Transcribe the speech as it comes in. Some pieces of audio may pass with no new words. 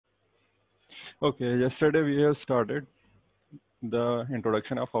Okay, yesterday we have started the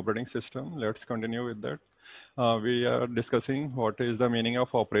introduction of operating system. Let's continue with that. We are discussing what is the meaning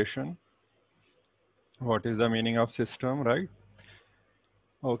of operation, what is the meaning of system, right?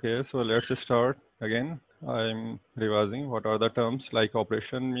 Okay, so let's start again. I'm revising what are the terms like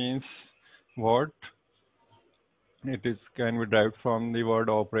operation means what? It is can be derived from the word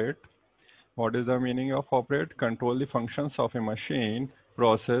operate. What is the meaning of operate? Control the functions of a machine,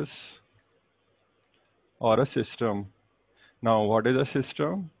 process, or a system. Now, what is a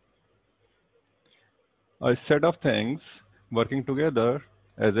system? A set of things working together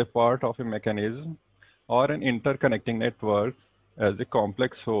as a part of a mechanism or an interconnecting network as a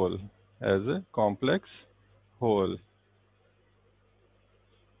complex whole. As a complex whole.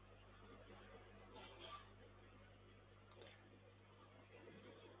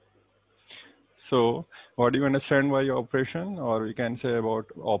 So, what do you understand by operation, or we can say about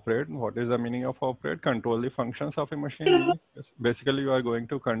operate? What is the meaning of operate? Control the functions of a machine. Basically, you are going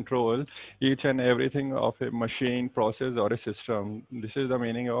to control each and everything of a machine, process, or a system. This is the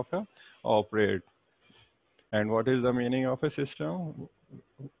meaning of a operate. And what is the meaning of a system?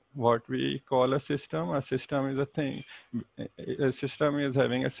 What we call a system is a thing. A system is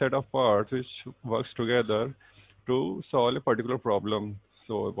having a set of parts which works together to solve a particular problem.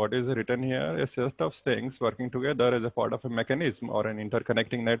 So what is written here? A set of things working together as a part of a mechanism or an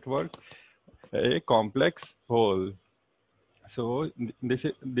interconnecting network, a complex whole. So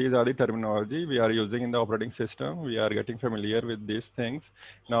these are the terminology we are using in the operating system. We are getting familiar with these things.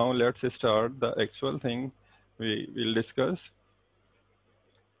 Now let's start the actual thing we will discuss.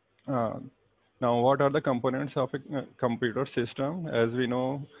 Uh, Now, what are the components of a computer system? As we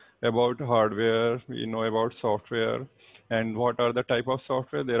know about hardware, we know about software, and what are the type of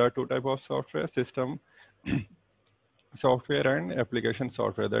software? There are two type of software: system software and application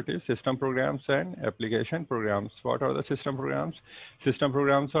software. That is system programs and application programs. What are the system programs? System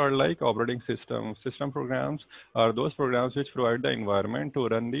programs are like operating systems. System programs are those programs which provide the environment to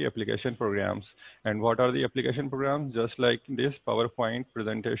run the application programs. And what are the application programs? Just like this PowerPoint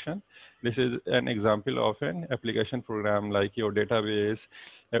presentation, this is an example of an application program like your database,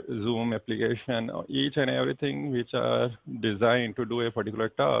 Zoom application, each and everything which are designed to do a particular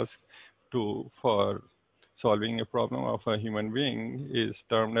task for solving a problem of a human being is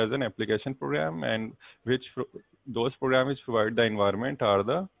termed as an application program, and those programs which provide the environment are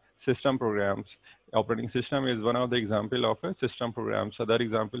the system programs. Operating system is one of the example of a system programs. Other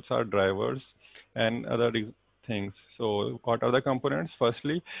examples are drivers and other things. So what are the components?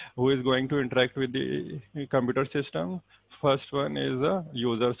 Firstly, who is going to interact with the computer system? First one is the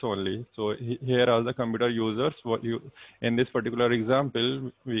users only. So here are the computer users. What you in this particular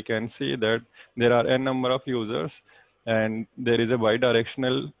example, we can see that there are n number of users and there is a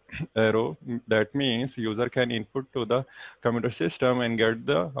bidirectional arrow. That means user can input to the computer system and get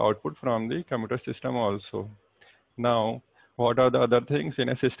the output from the computer system also. Now, what are the other things in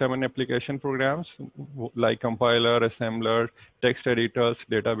a system and application programs like compiler, assembler, text editors,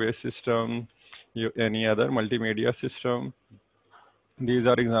 database system, any other multimedia system? These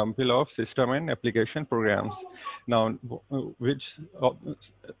are example of system and application programs. Now, which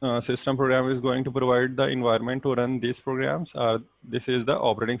system program is going to provide the environment to run these programs? This is the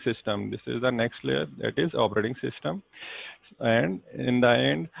operating system. This is the next layer, that is operating system. And in the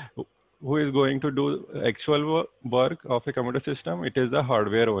end, who is going to do actual work of a computer system? It is the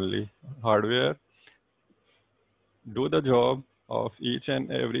hardware only. Hardware do the job of each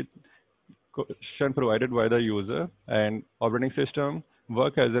and every question provided by the user, and operating system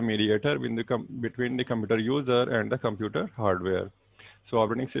work as a mediator between the computer user and the computer hardware. So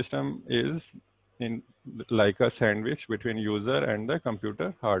operating system is in like a sandwich between user and the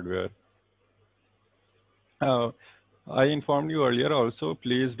computer hardware. I informed you earlier also,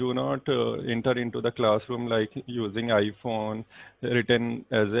 please do not enter into the classroom like using iPhone written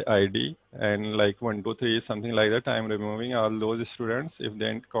as a ID and like 123, something like that. I am removing all those students. If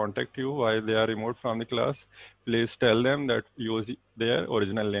they contact you while they are removed from the class, please tell them that use their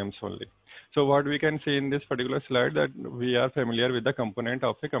original names only. So what we can see in this particular slide, that we are familiar with the component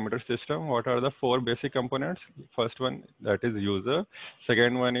of a computer system. What are the four basic components? First one, that is user.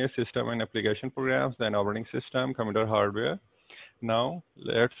 Second one is system and application programs, then operating system, computer hardware. Now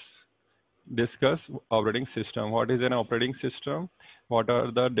let's discuss operating system. What is an operating system? What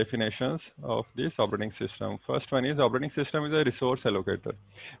are the definitions of this operating system? First one is operating system is a resource allocator.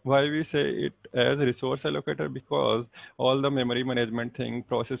 Why we say it as resource allocator? Because all the memory management thing,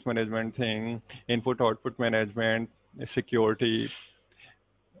 process management thing, input output management, security,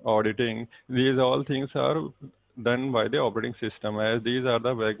 auditing, these all things are done by the operating system, as these are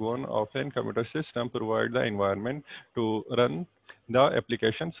the backbone of a computer system, provide the environment to run the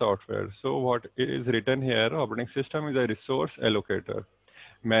application software. So what is written here, operating system is a resource allocator,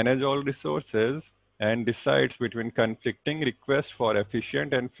 manage all resources and decides between conflicting requests for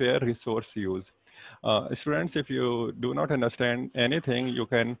efficient and fair resource use. Students, if you do not understand anything, you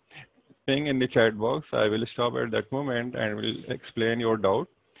can ping in the chat box. I will stop at that moment and will explain your doubt.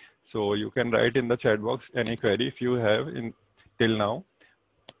 So you can write in the chat box any query if you have in till now,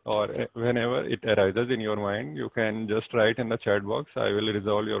 or whenever it arises in your mind, you can just write in the chat box. I will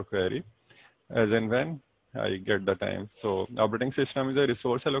resolve your query as and when I get the time. So operating system is a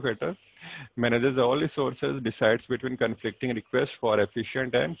resource allocator, manages all resources, decides between conflicting requests for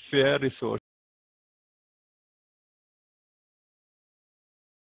efficient and fair resource.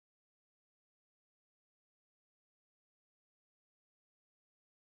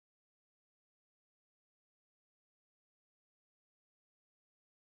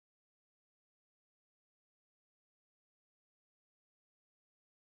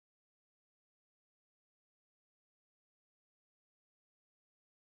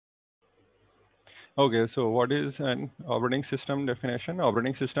 Okay, so what is an operating system definition?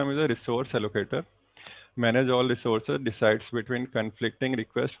 Operating system is a resource allocator, manage all resources, decides between conflicting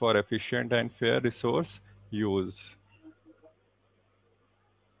requests for efficient and fair resource use.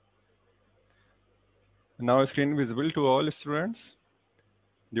 Now screen visible to all students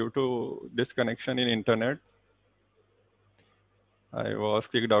due to disconnection in internet. I was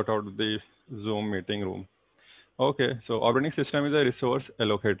kicked out of the Zoom meeting room. Okay, so operating system is a resource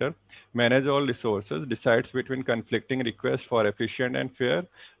allocator, manage all resources, decides between conflicting requests for efficient and fair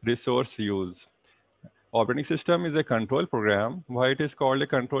resource use. Operating system is a control program. Why it is called a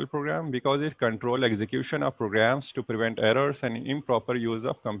control program? Because it controls execution of programs to prevent errors and improper use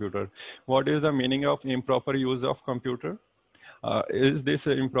of computer. What is the meaning of improper use of computer? Is this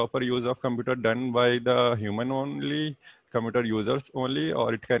improper use of computer done by the human only, computer users only,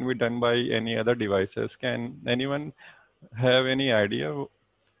 or it can be done by any other devices? Can anyone have any idea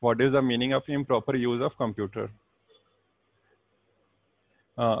what is the meaning of improper use of computer?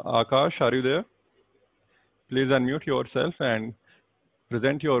 Akash, are you there? Please unmute yourself and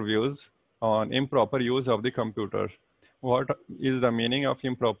present your views on improper use of the computer. What is the meaning of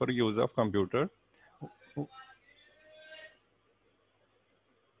improper use of computer?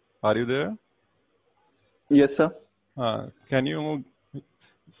 Are you there? Yes, sir. Can you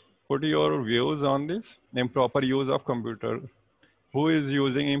put your views on this improper use of computer? Who is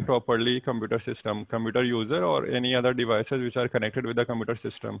using improperly computer system? Computer user or any other devices which are connected with the computer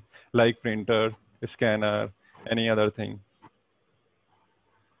system, like printer, scanner, any other thing?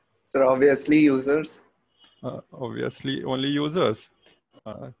 Sir, obviously users. Obviously, only users.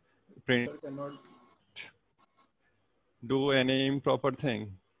 Printer cannot do any improper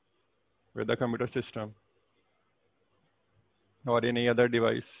thing with the computer system or any other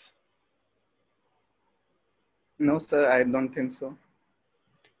device. No, sir, I don't think so.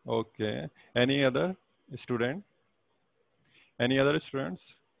 Okay. Any other student? Any other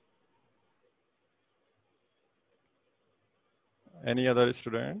students? Any other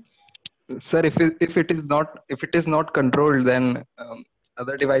student? Sir, if it is not controlled, then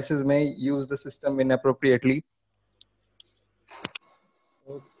other devices may use the system inappropriately.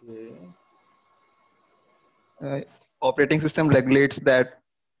 Okay. Operating system regulates that.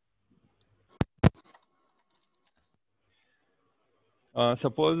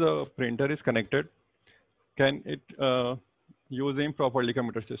 Suppose a printer is connected, can it use improperly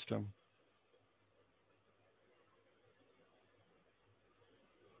computer system?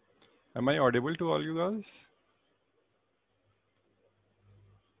 Am I audible to all you guys?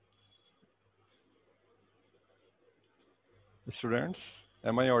 Students,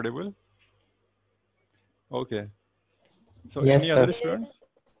 am I audible? Okay. So Yes, any sir. other students?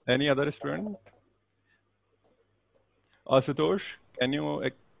 Any other student? Asutosh, can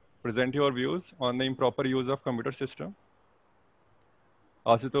you present your views on the improper use of computer system?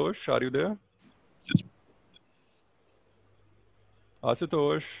 Asutosh, are you there?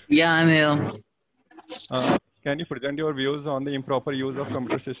 Asutosh. Yeah, I'm here. Can you present your views on the improper use of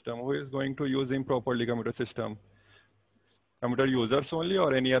computer system? Who is going to use improperly computer system? Computer users only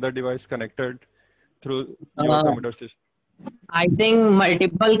or any other device connected through your computer system? I think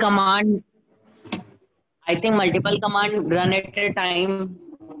multiple command run at a time,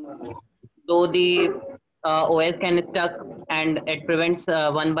 though the OS can stuck and it prevents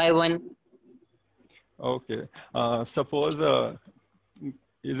one by one. Okay. Suppose,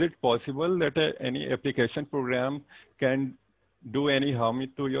 is it possible that any application program can do any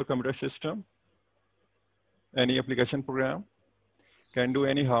harm to your computer system? Any application program can do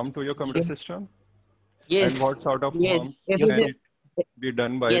any harm to your computer system? Yes. And what sort of Yes. harm If can it, it be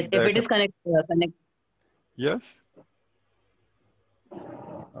done by yes, if that? it is connect. Yes.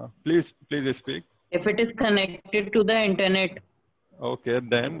 Please speak. If it is connected to the internet, Okay,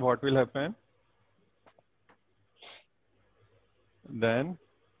 then what will happen? Then,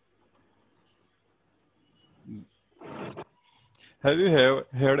 have you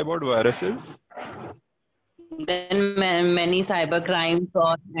heard about viruses? then many cyber crimes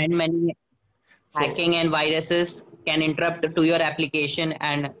and many So, hacking and viruses can interrupt to your application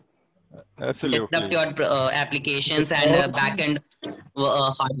and disrupt absolutely, your applications and backend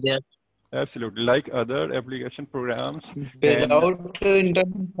hardware. absolutely. Like other application programs can, Without internet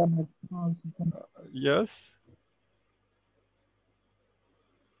connection. yes.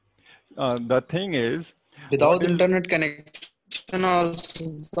 The thing is, Without internet connection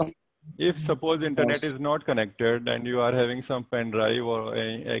also. if suppose internet is not connected and you are having some pen drive or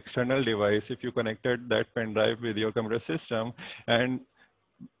an external device, if you connected that pen drive with your computer system, and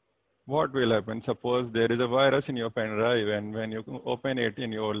what will happen? Suppose there is a virus in your pen drive, and when you open it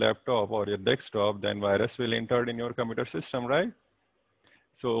in your laptop or your desktop, then virus will enter in your computer system, right?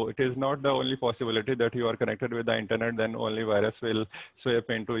 So it is not the only possibility that you are connected with the internet, then only virus will sweep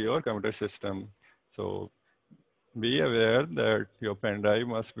into your computer system. So be aware that your pen drive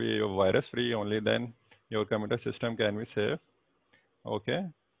must be virus free, only then your computer system can be safe. Okay.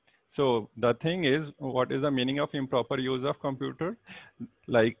 So the thing is, what is the meaning of improper use of computer?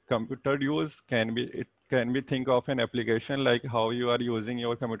 Like computer use it can be think of an application like how you are using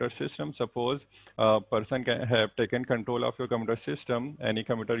your computer system. Suppose a person can have taken control of your computer system, any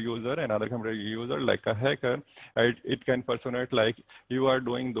computer user, another computer user like a hacker, it can personate like you are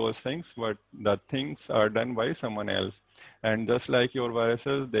doing those things, but the things are done by someone else. And just like your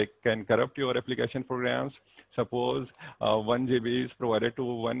viruses, they can corrupt your application programs. Suppose 1 GB is provided to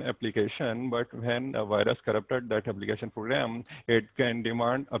one application, but when a virus corrupted that application program, it can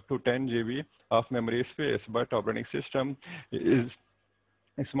demand up to 10 GB of memory space, but operating system is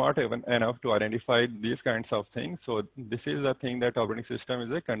smart even enough to identify these kinds of things. So this is the thing that operating system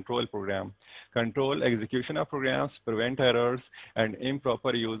is a control program. Control execution of programs, prevent errors, and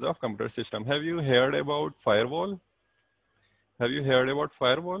improper use of computer system. Have you heard about firewall? Have you heard about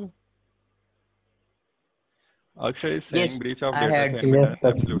firewall? Akshay is saying Yes, breach of I data had. can be done.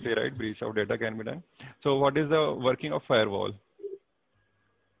 Absolutely right. Breach of data can be done. So what is the working of firewall?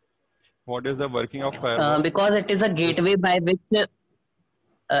 What is the working of firewall? Because it is a gateway by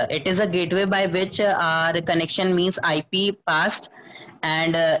which our connection means IP passed,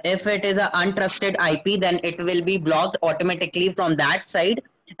 and if it is an untrusted IP, then it will be blocked automatically from that side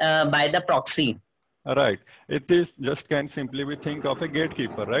by the proxy. Right. It is just can simply be think of a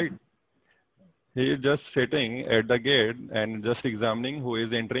gatekeeper, right? He is just sitting at the gate and just examining who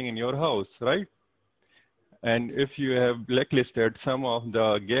is entering in your house, right? And if you have blacklisted some of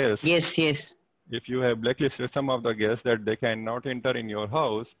the guests, Yes. if you have blacklisted some of the guests that they cannot enter in your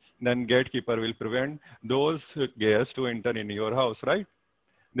house, then gatekeeper will prevent those guests to enter in your house, right?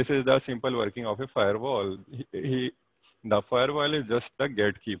 This is the simple working of a firewall. The firewall is just the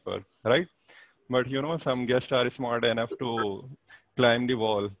gatekeeper, right? But you know, some guests are smart enough to climb the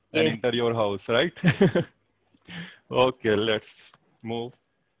wall and Yes. enter your house, right? Okay, let's move.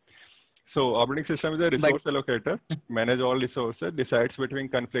 So operating system is a resource allocator, manage all resources, decides between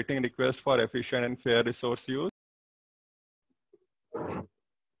conflicting requests for efficient and fair resource use.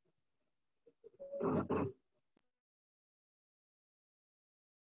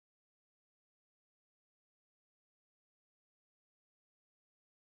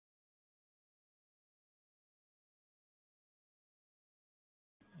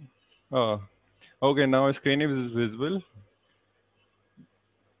 Okay, now screen is visible.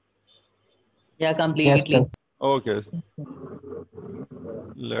 Yeah, completely. Yes, Okay,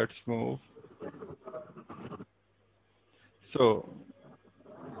 let's move. So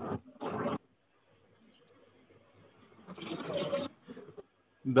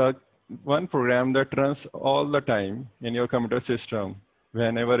the one program that runs all the time in your computer system,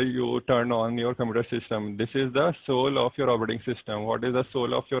 whenever you turn on your computer system, this is the soul of your operating system. What is the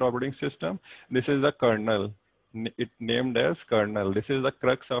soul of your operating system? This is the kernel. It named as kernel. This is the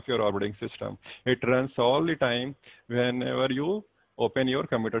crux of your operating system. It runs all the time whenever you open your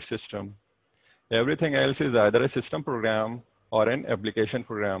computer system. Everything else is either a system program or an application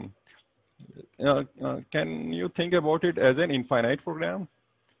program. Can you think about it as an infinite program?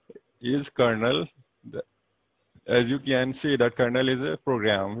 Is kernel, as you can see, that kernel is a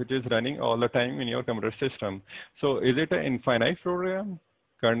program which is running all the time in your computer system. So is it an infinite program?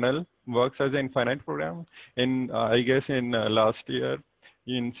 kernel works as an infinite program. In I guess in last year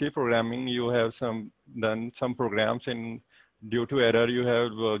in C programming, you have done some programs in due to error you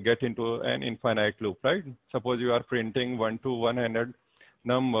have get into an infinite loop, right? Suppose you are printing 1 to 100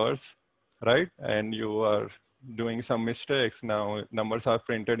 numbers, right? And you are doing some mistakes. Now numbers are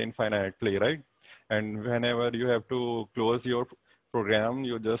printed infinitely, right? And whenever you have to close your program,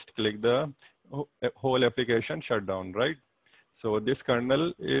 you just click the whole application shutdown, right? So this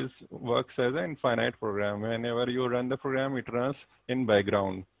kernel works as an infinite program. Whenever you run the program, it runs in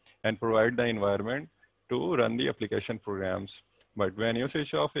background and provide the environment to run the application programs. But when you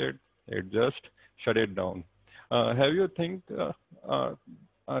switch off it, it just shut it down. Have you think,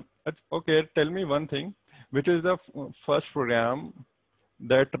 okay, tell me one thing, which is the first program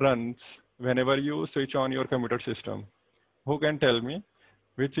that runs whenever you switch on your computer system? Who can tell me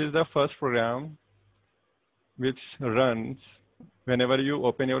which is the first program which runs whenever you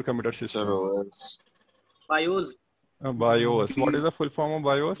open your computer system? BIOS. BIOS. What is the full form of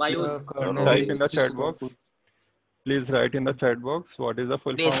BIOS? BIOS. Please type in the chat box. Please write in the chat box what is the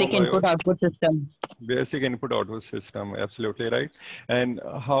full form of Basic BIOS? input output system. Basic input output system. Absolutely right. And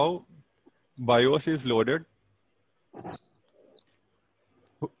how BIOS is loaded?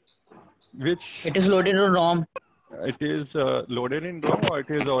 Which It is loaded on ROM. it is loaded in ROM or it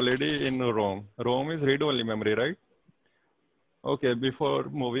is already in ROM? ROM is read-only memory, right? Okay, before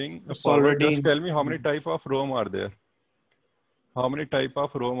moving It's forward, already just in- tell me how many type of ROM are there? How many type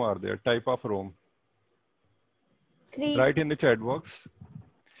of ROM are there? Type of ROM. 3. Write in the chat box.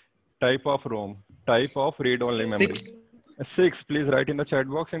 Type of ROM. Type of read-only memory. 6. 6. Please write in the chat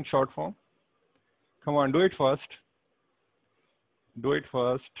box in short form. Come on, do it first. Do it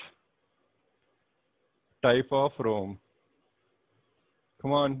first. Type of ROM.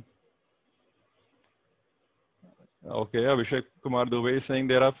 Come on. Okay, Abhishek Kumar Dubey is saying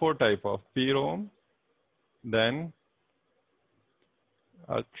there are 4 type of PROM. Then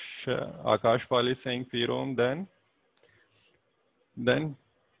Akash Pal is saying PROM. Then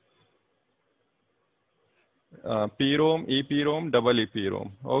PROM, EPROM, double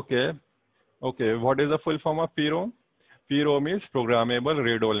EPROM. Okay. Okay. What is the full form of PROM? PROM is programmable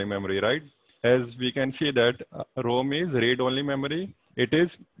read-only memory, right? As we can see that ROM is read-only memory. It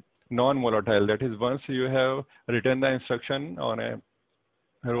is non-volatile. That is, once you have written the instruction on a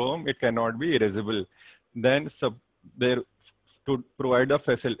ROM, it cannot be erasable. Then to provide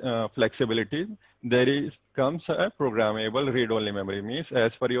the flexibility, comes a programmable read-only memory. Means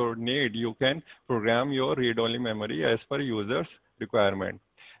as per your need, you can program your read-only memory as per user's requirement.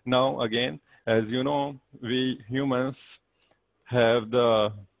 Now again, as you know, we humans have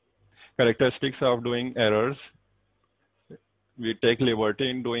the characteristics of doing errors. We take liberty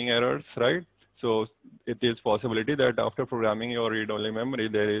in doing errors, right? So it is possibility that after programming your read-only memory,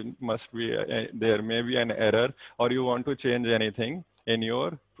 there may be an error, or you want to change anything in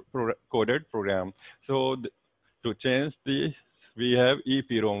your coded program. So to change this, we have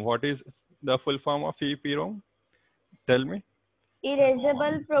EPROM. What is the full form of EPROM? Tell me.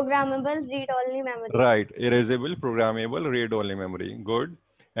 Erasable programmable read-only memory. Right, erasable programmable read-only memory. Good.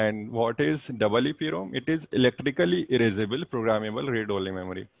 And what is double EPROM? It is electrically erasable programmable read-only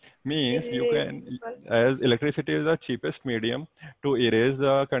memory. Means you can, as electricity is the cheapest medium to erase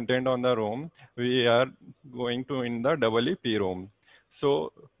the content on the ROM, we are going to in the double EPROM.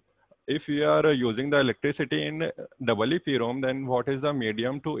 So if we are using the electricity in double EPROM, then what is the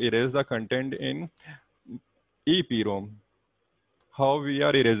medium to erase the content in EPROM? How we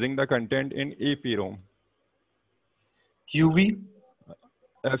are erasing the content in EPROM? UV.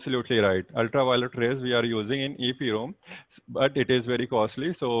 Absolutely right. Ultraviolet rays we are using in EPROM, but it is very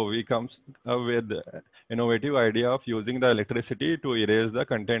costly. So we come with innovative idea of using the electricity to erase the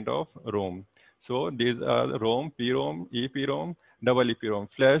content of ROM. So these are ROM, PROM, EPROM, double EPROM.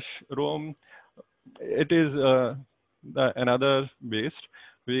 Flash ROM, it is another beast.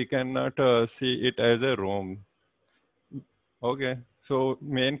 We cannot see it as a ROM. Okay. So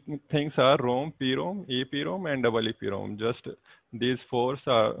main things are ROM, PROM, EPROM, and double EPROM. Just these four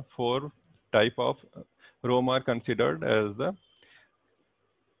type of ROM are considered as the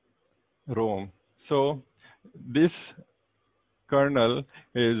ROM. So this kernel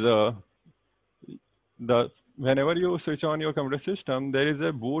is whenever you switch on your computer system, there is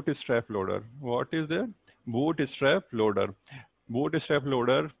a bootstrap loader. What is there? Bootstrap loader. Bootstrap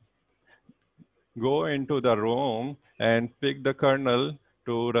loader go into the ROM and pick the kernel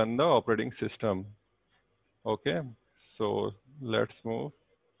to run the operating system. Okay, so let's move.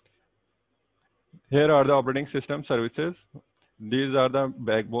 Here are the operating system services. These are the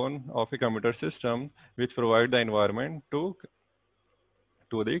backbone of a computer system which provide the environment to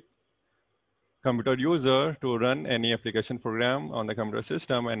to the computer user to run any application program on the computer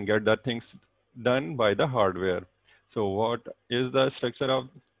system and get the things done by the hardware. So what is the structure of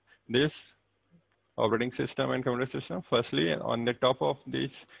this operating system and computer system? Firstly, on the top of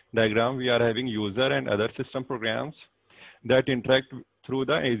this diagram, we are having user and other system programs that interact through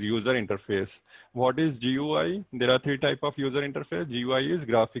the user interface. What is GUI? There are three types of user interface. GUI is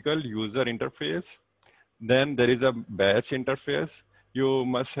graphical user interface. Then there is a batch interface. You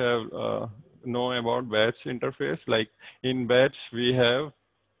must have know about batch interface. Like in batch, we have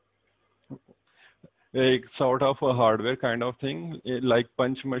a sort of a hardware kind of thing, like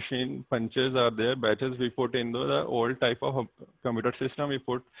punch machine punches are there, batches we put into the old type of computer system, we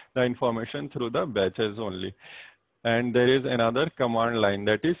put the information through the batches only. And there is another command line,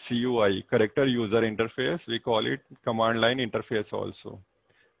 that is CUI, character user interface. We call it command line interface also.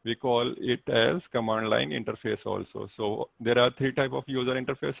 We call it as command line interface also. So there are three types of user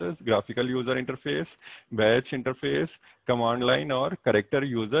interfaces: graphical user interface, batch interface, command line, or character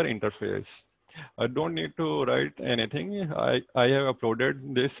user interface. I don't need to write anything. I have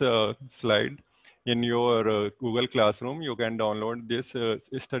uploaded this slide in your Google Classroom. You can download this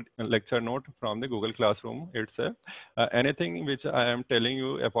lecture note from the Google Classroom itself. Anything which I am telling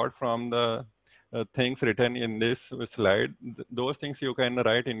you apart from the things written in this slide, those things you can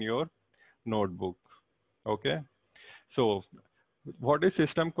write in your notebook. Okay. So what is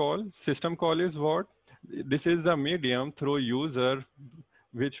system call? System call is what? This is the medium through user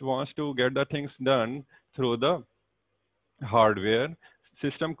which wants to get the things done through the hardware.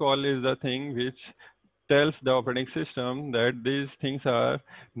 System call is the thing which tells the operating system that these things are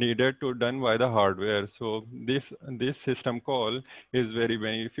needed to done by the hardware. So this system call is very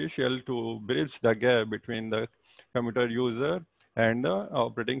beneficial to bridge the gap between the computer user and the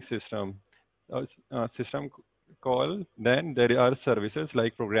operating system. System call, then there are services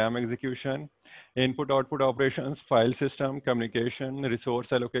like program execution, input-output operations, file system, communication,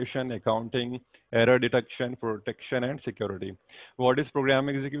 resource allocation, accounting, error detection, protection, and security. What is program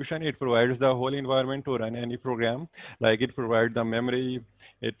execution? It provides the whole environment to run any program. Like it provides the memory,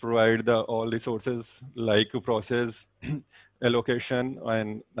 it provides the all resources like process, allocation,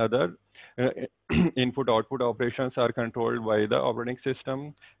 and other. Input-output operations are controlled by the operating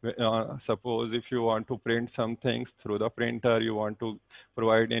system. Suppose if you want to print some things through the printer, you want to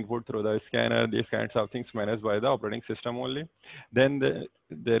provide input through the scanner, these kinds of things managed by the operating system only. Then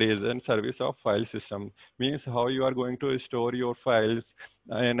there is a service of file system, means how you are going to store your files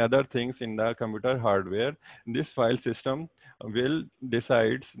and other things in the computer hardware. This file system will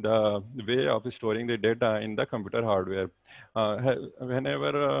decide the way of storing the data in the computer hardware.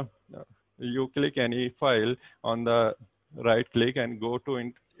 Whenever you click any file on the right click and go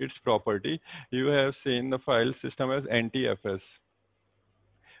to its property, you have seen the file system as NTFS.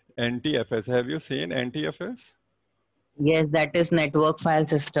 NTFS, have you seen NTFS? Yes, that is network file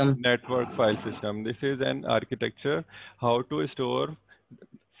system. Network file system. This is an architecture how to store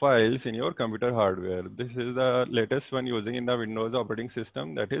files in your computer hardware. This is the latest one using in the Windows operating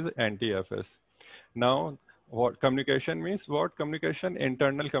system, that is NTFS. Now, what communication means? What communication?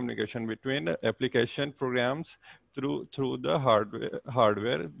 Internal communication between application programs through the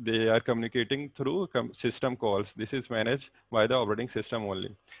hardware. They are communicating through system calls. This is managed by the operating system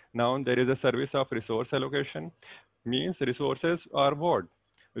only. Now there is a service of resource allocation. Means resources are what?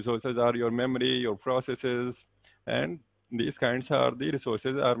 Resources are your memory, your processes, and these kinds are the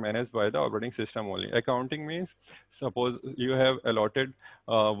resources are managed by the operating system only. Accounting means, suppose you have allotted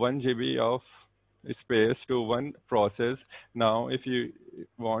 1 GB of space to one process. Now, if you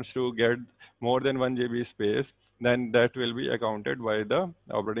want to get more than 1 GB space, then that will be accounted by the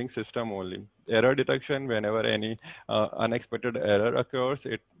operating system only. Error detection, whenever any unexpected error occurs,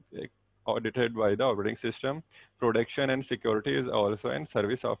 it audited by the operating system. Protection and security is also in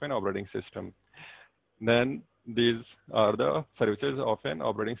service of an operating system. Then these are the services of an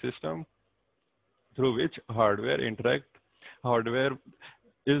operating system through which hardware interact. Hardware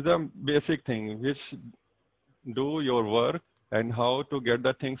is the basic thing which do your work, and how to get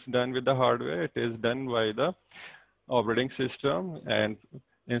the things done with the hardware. It is done by the operating system, and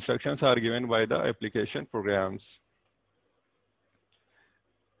instructions are given by the application programs.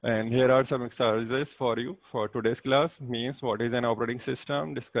 And here are some exercises for you for today's class. Means what is an operating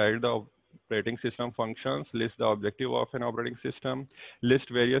system? Describe the operating system functions, list the objective of an operating system, list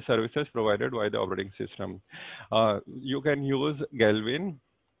various services provided by the operating system. You can use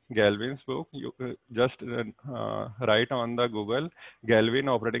Galvin's book. You just write on the Google Galvin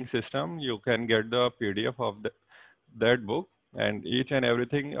operating system. You can get the PDF of that book, and each and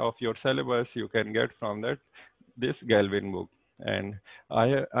everything of your syllabus you can get from this Galvin book. And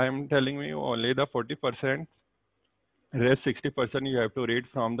I am telling you only the 40%. Rest 60% you have to read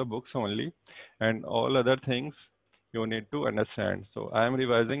from the books only, and all other things you need to understand. So I am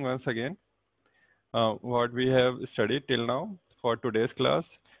revising once again what we have studied till now for today's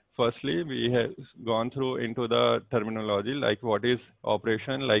class. Firstly, we have gone through into the terminology like what is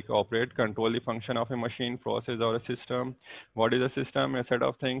operation, like operate, control the function of a machine, process, or a system. What is a system? A set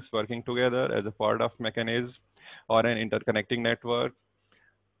of things working together as a part of mechanism or an interconnecting network,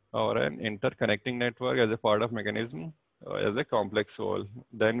 as a part of mechanism as a complex whole.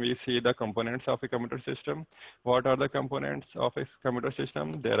 Then we see the components of a computer system. What are the components of a computer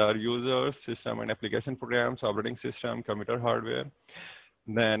system? There are users, system and application programs, operating system, computer hardware.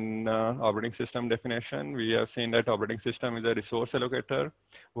 Then operating system definition, we have seen that operating system is a resource allocator.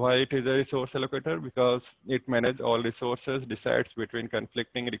 Why it is a resource allocator? Because it manages all resources, decides between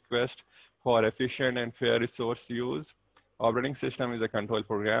conflicting requests for efficient and fair resource use. Operating system is a control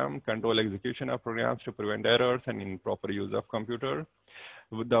program, control execution of programs to prevent errors and improper use of computer.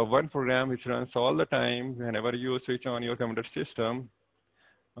 The one program which runs all the time whenever you switch on your computer system,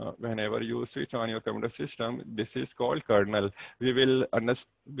 this is called kernel. We will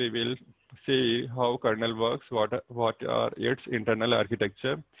see how kernel works, what are its internal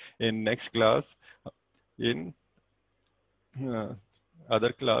architecture in next class. In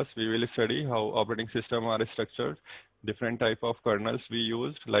other class, we will study how operating system are structured, different type of kernels we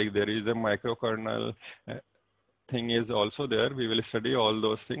used, like there is a microkernel thing is also there. We will study all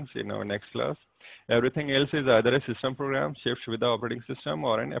those things in our next class. Everything else is either a system program shipped with the operating system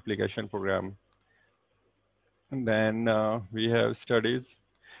or an application program. And then we have studies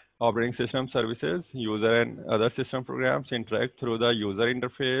operating system services, user and other system programs interact through the user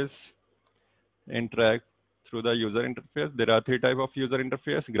interface. There are three types of user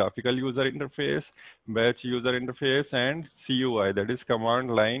interface: graphical user interface, batch user interface, and CUI, that is command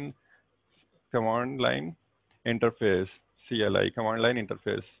line interface, CLI, command line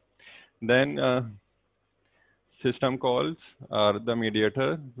interface. Then system calls are the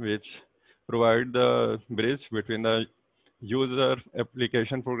mediator which provide the bridge between the user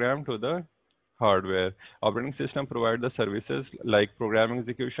application program to the hardware. Operating system provide the services like program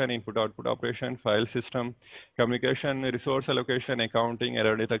execution, input-output operation, file system, communication, resource allocation, accounting,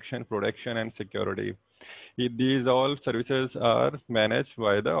 error detection, protection, and security. These all services are managed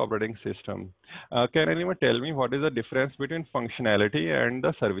by the operating system. Can anyone tell me what is the difference between functionality and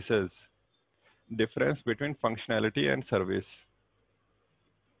the services? Difference between functionality and service.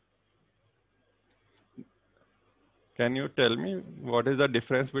 Can you tell me what is the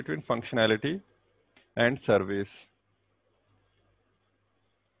difference between functionality and service?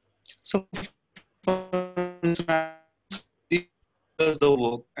 So functionality does the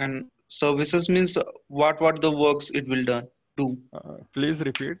work, and services means what the works it will do. Please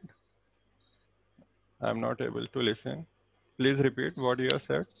repeat. I'm not able to listen. Please repeat what you have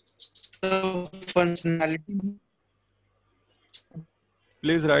said. So functionality.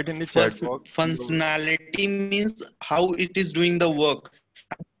 Please write in the chat box. Functionality means how it is doing the work.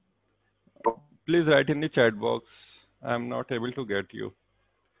 Please write in the chat box. I'm not able to get you.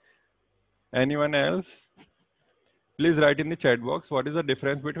 Anyone else? Please write in the chat box what is the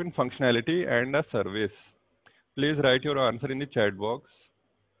difference between functionality and a service. Please write your answer in the chat box.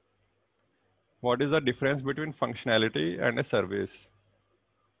 What is the difference between functionality and a service?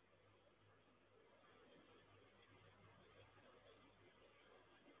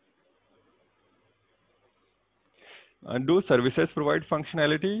 Do services provide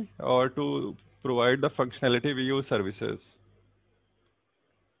functionality, or to provide the functionality we use services?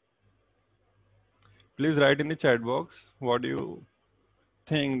 Please write in the chat box what do you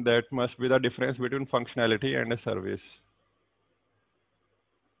think that must be the difference between functionality and a service.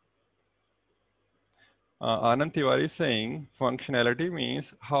 Anand Tiwari is saying functionality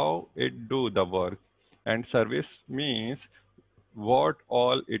means how it do the work, and service means what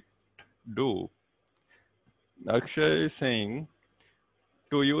all it do. Akshay is saying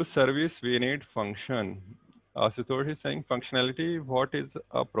to use service we need function. Asutosh is saying functionality, what is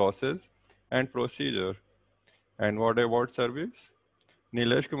a process and procedure, and what about service?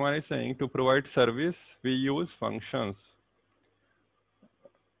 Nilesh Kumar is saying to provide service we use functions.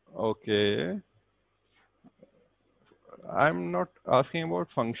 Okay. I'm not asking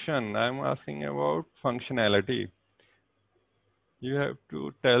about function, I'm asking about functionality. You have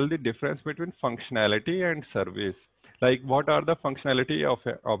to tell the difference between functionality and service. Like what are the functionality of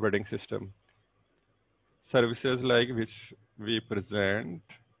an operating system? Services like which we present.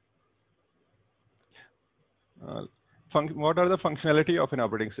 What are the functionality of an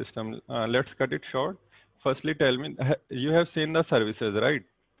operating system? Let's cut it short. firstly tell me, you have seen the services, right?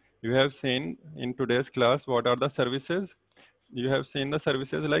 You have seen in today's class what are the services. You have seen the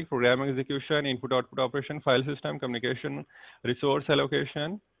services like program execution, input output operation, file system, communication, resource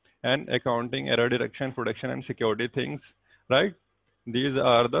allocation, and accounting, error detection, production, and security things, right? These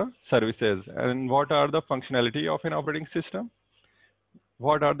are the services. And what are the functionality of an operating system?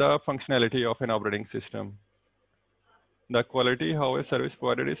 What are the functionality of an operating system? The quality how a service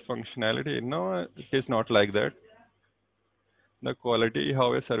provided is functionality. No, it is not like that. The quality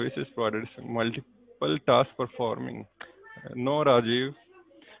how a service is provided is multiple tasks performing. No, Rajiv.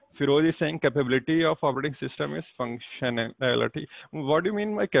 Firoz is saying capability of operating system is functionality. What do you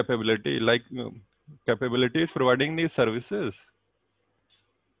mean by capability? Like capability is providing these services.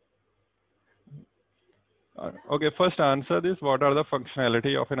 Okay, first answer this. What are the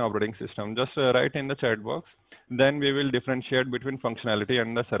functionality of an operating system? Just write in the chat box. Then we will differentiate between functionality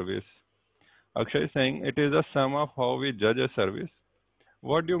and the service. Akshay is saying it is a sum of how we judge a service.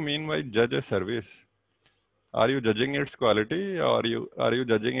 What do you mean by judge a service? Are you judging its quality or are you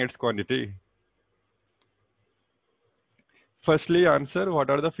judging its quantity? Firstly, answer what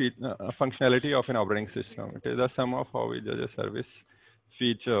are the functionality of an operating system? It is a sum of how we judge a service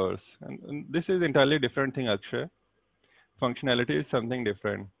features. And this is entirely different thing, Akshay. Functionality is something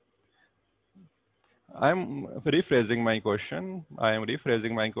different. I'm rephrasing my question.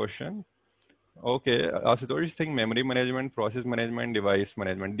 Okay, Asutosh is saying memory management, process management, device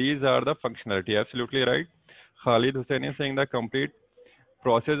management. These are the functionality. Absolutely right. Khalid Hussain is saying the complete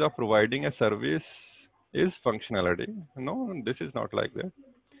process of providing a service is functionality. No, this is not like that.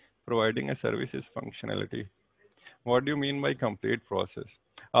 Providing a service is functionality. What do you mean by complete process?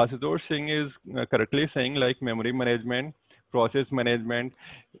 Asutosh Singh is correctly saying like memory management, process management,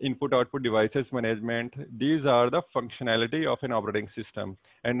 input output devices management. These are the functionality of an operating system.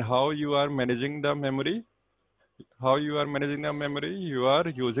 And how you are managing the memory? You are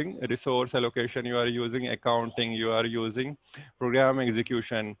using resource allocation, you are using accounting, you are using program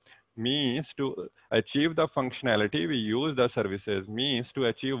execution. Means to achieve the functionality, we use the services. Means to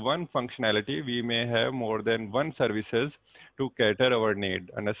achieve one functionality, we may have more than one services to cater our need.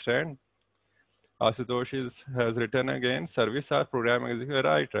 Understand? Asutosh has written again, service or program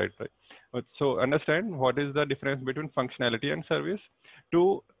execution. Right. So understand what is the difference between functionality and service?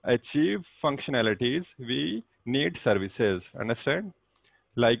 To achieve functionalities, we need services. Understand?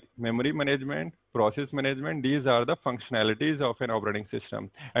 Like memory management, process management, these are the functionalities of an operating system.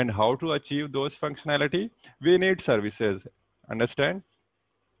 And how to achieve those functionality? We need services. Understand?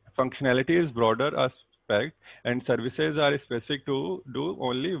 Functionality is broader aspect and services are specific to do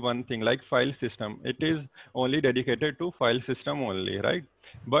only one thing, like file system. It is only dedicated to file system only, right?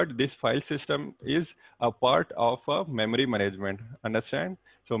 But this file system is a part of a memory management. Understand?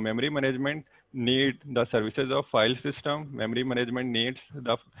 So memory management need the services of file system. Memory management needs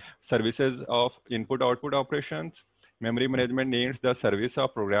the services of input output operations. Memory management needs the service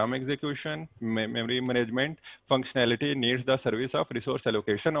of program execution. Memory management functionality needs the service of resource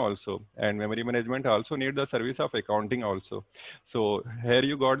allocation also. And memory management also needs the service of accounting also. So here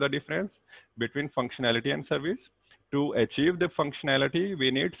you got the difference between functionality and service. To achieve the functionality, we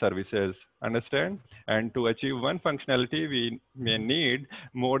need services. Understand? And to achieve one functionality, we may need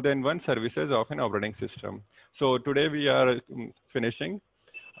more than one services of an operating system. So today we are finishing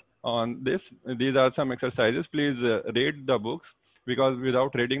on this. These are some exercises. Please read the books, because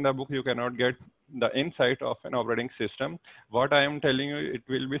without reading the book, you cannot get the insight of an operating system. What I am telling you, it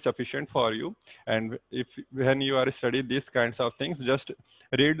will be sufficient for you. And if when you are studying these kinds of things, just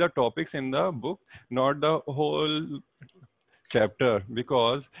read the topics in the book, not the whole chapter,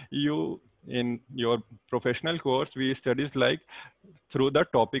 because you in your professional course, we studies like through the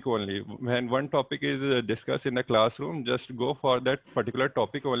topic only. When one topic is discussed in the classroom, just go for that particular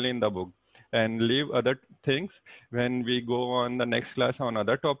topic only in the book and leave other things. When we go on the next class on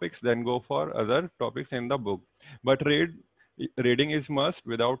other topics, then go for other topics in the book. But reading is must.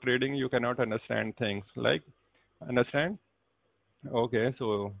 Without reading, you cannot understand things. Like, understand? Okay,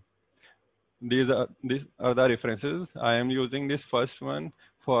 so these are the references. I am using this first one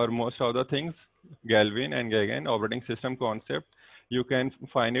for most of the things, Galvin and Gagan operating system concept. You can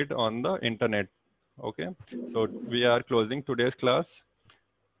find it on the internet. Okay, so we are closing today's class.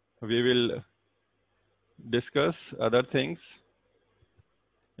 We will discuss other things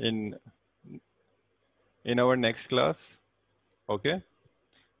in our next class. Okay,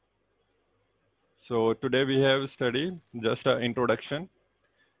 so today we have studied just an introduction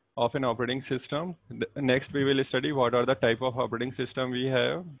of an operating system. Next, we will study what are the type of operating system we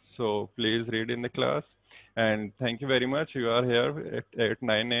have. So please read in the class. And thank you very much. You are here at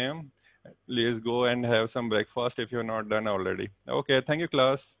 9 a.m. Please go and have some breakfast if you're not done already. Okay, thank you,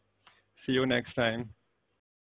 class. See you next time.